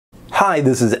Hi,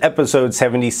 this is episode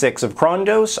 76 of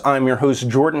Crondos. I'm your host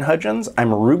Jordan Hudgens.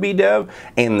 I'm a Ruby dev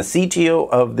and the CTO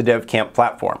of the DevCamp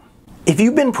platform. If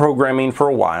you've been programming for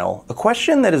a while, a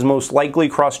question that has most likely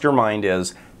crossed your mind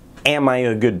is, am I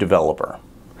a good developer?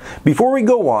 Before we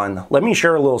go on, let me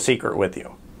share a little secret with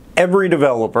you. Every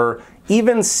developer,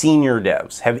 even senior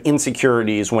devs, have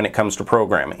insecurities when it comes to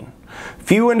programming.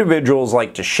 Few individuals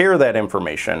like to share that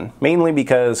information, mainly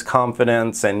because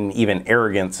confidence and even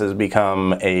arrogance has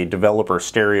become a developer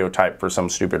stereotype for some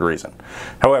stupid reason.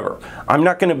 However, I'm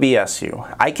not going to BS you.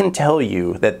 I can tell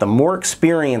you that the more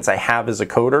experience I have as a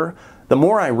coder, the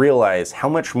more I realize how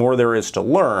much more there is to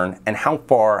learn and how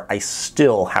far I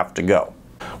still have to go.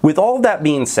 With all that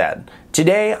being said,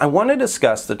 today I want to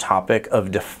discuss the topic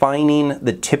of defining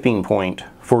the tipping point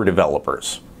for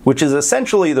developers, which is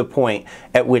essentially the point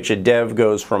at which a dev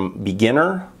goes from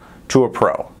beginner to a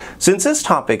pro. Since this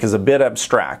topic is a bit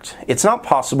abstract, it's not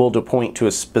possible to point to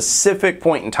a specific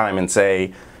point in time and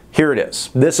say, here it is.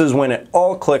 This is when it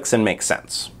all clicks and makes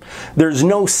sense. There's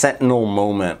no sentinel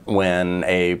moment when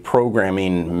a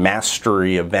programming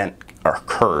mastery event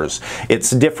occurs.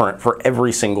 It's different for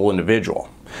every single individual.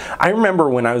 I remember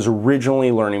when I was originally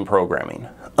learning programming,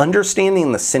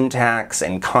 understanding the syntax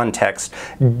and context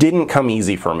didn't come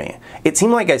easy for me. It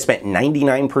seemed like I spent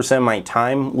 99% of my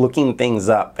time looking things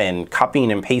up and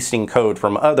copying and pasting code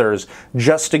from others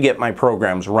just to get my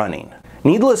programs running.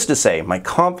 Needless to say, my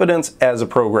confidence as a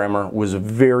programmer was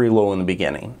very low in the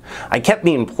beginning. I kept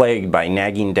being plagued by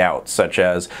nagging doubts such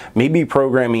as, maybe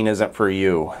programming isn't for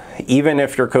you. Even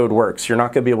if your code works, you're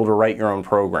not going to be able to write your own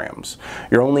programs.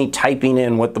 You're only typing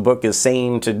in what the book is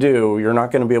saying to do. You're not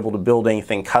going to be able to build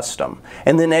anything custom.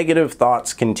 And the negative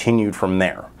thoughts continued from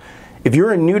there. If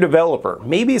you're a new developer,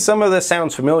 maybe some of this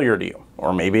sounds familiar to you,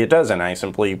 or maybe it doesn't, I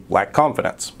simply lack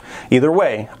confidence. Either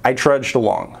way, I trudged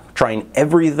along, trying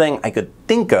everything I could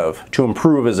think of to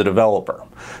improve as a developer.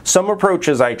 Some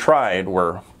approaches I tried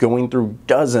were going through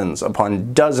dozens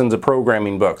upon dozens of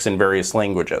programming books in various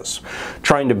languages,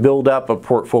 trying to build up a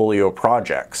portfolio of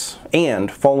projects,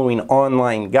 and following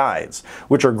online guides,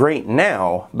 which are great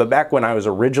now, but back when I was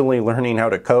originally learning how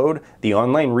to code, the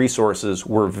online resources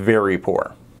were very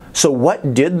poor. So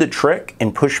what did the trick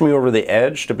and push me over the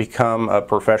edge to become a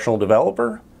professional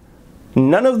developer?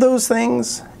 None of those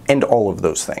things and all of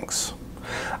those things.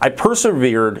 I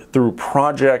persevered through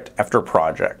project after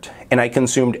project, and I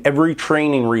consumed every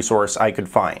training resource I could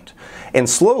find. And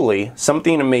slowly,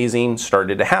 something amazing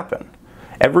started to happen.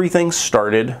 Everything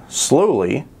started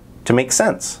slowly to make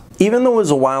sense. Even though it was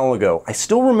a while ago, I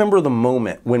still remember the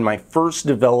moment when my first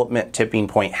development tipping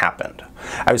point happened.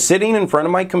 I was sitting in front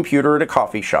of my computer at a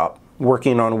coffee shop,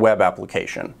 working on a web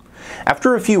application.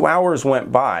 After a few hours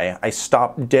went by, I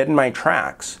stopped dead in my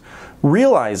tracks,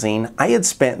 realizing I had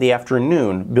spent the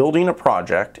afternoon building a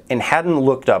project and hadn't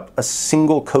looked up a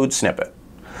single code snippet.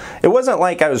 It wasn't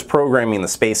like I was programming the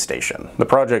space station. The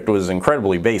project was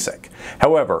incredibly basic.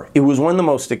 However, it was one of the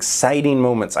most exciting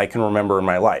moments I can remember in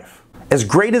my life. As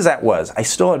great as that was, I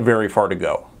still had very far to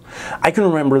go. I can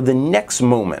remember the next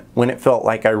moment when it felt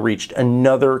like I reached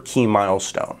another key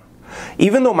milestone.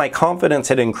 Even though my confidence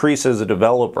had increased as a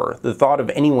developer, the thought of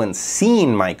anyone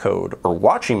seeing my code or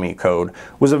watching me code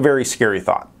was a very scary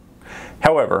thought.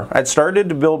 However, I'd started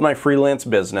to build my freelance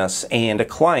business, and a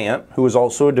client, who was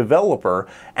also a developer,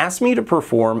 asked me to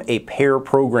perform a pair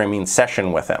programming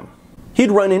session with him. He'd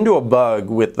run into a bug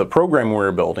with the program we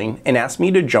were building and asked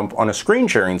me to jump on a screen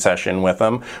sharing session with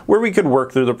him where we could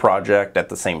work through the project at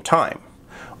the same time.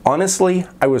 Honestly,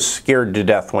 I was scared to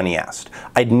death when he asked.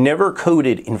 I'd never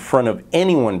coded in front of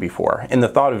anyone before, and the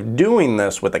thought of doing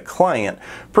this with a client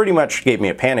pretty much gave me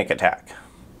a panic attack.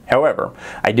 However,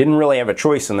 I didn't really have a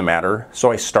choice in the matter,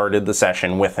 so I started the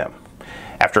session with him.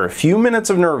 After a few minutes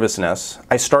of nervousness,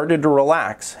 I started to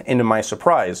relax, and to my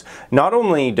surprise, not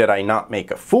only did I not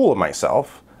make a fool of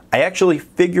myself, I actually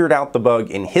figured out the bug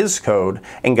in his code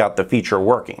and got the feature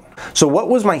working. So what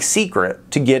was my secret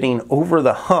to getting over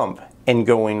the hump and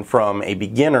going from a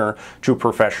beginner to a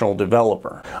professional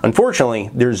developer? Unfortunately,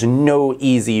 there's no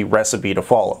easy recipe to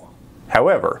follow.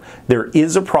 However, there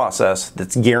is a process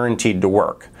that's guaranteed to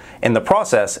work, and the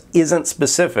process isn't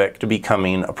specific to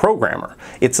becoming a programmer.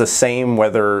 It's the same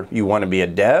whether you want to be a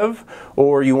dev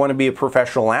or you want to be a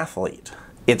professional athlete.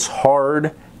 It's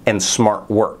hard and smart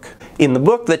work. In the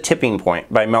book The Tipping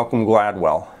Point by Malcolm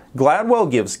Gladwell, Gladwell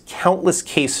gives countless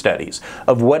case studies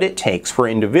of what it takes for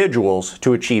individuals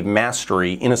to achieve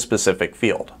mastery in a specific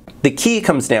field. The key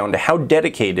comes down to how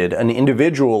dedicated an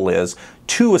individual is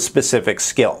to a specific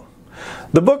skill.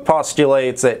 The book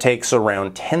postulates that it takes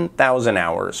around 10,000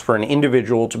 hours for an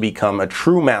individual to become a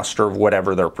true master of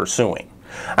whatever they're pursuing.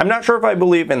 I'm not sure if I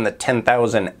believe in the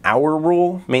 10,000 hour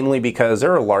rule, mainly because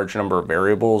there are a large number of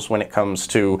variables when it comes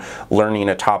to learning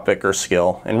a topic or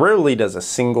skill, and rarely does a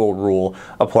single rule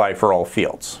apply for all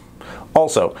fields.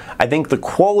 Also, I think the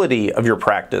quality of your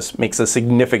practice makes a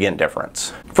significant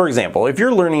difference. For example, if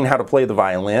you're learning how to play the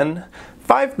violin,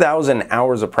 5,000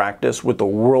 hours of practice with a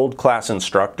world-class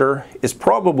instructor is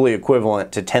probably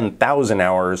equivalent to 10,000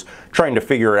 hours trying to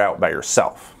figure it out by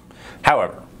yourself.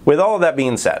 However, with all of that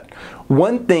being said,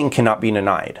 one thing cannot be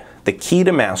denied. The key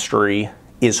to mastery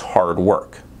is hard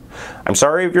work. I'm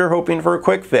sorry if you're hoping for a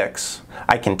quick fix.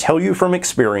 I can tell you from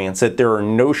experience that there are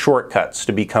no shortcuts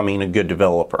to becoming a good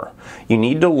developer. You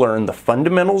need to learn the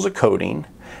fundamentals of coding,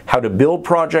 how to build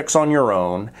projects on your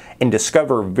own, and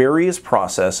discover various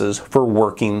processes for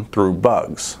working through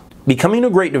bugs. Becoming a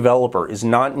great developer is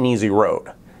not an easy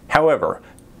road. However,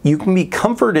 you can be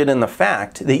comforted in the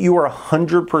fact that you are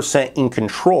 100% in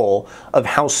control of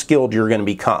how skilled you're going to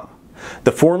become.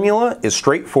 The formula is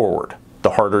straightforward.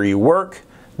 The harder you work,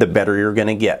 the better you're going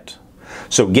to get.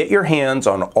 So get your hands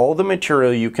on all the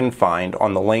material you can find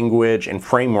on the language and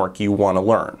framework you want to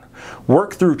learn.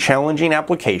 Work through challenging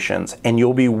applications and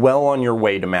you'll be well on your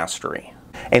way to mastery.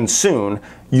 And soon,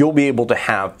 you'll be able to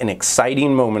have an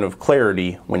exciting moment of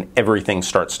clarity when everything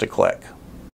starts to click.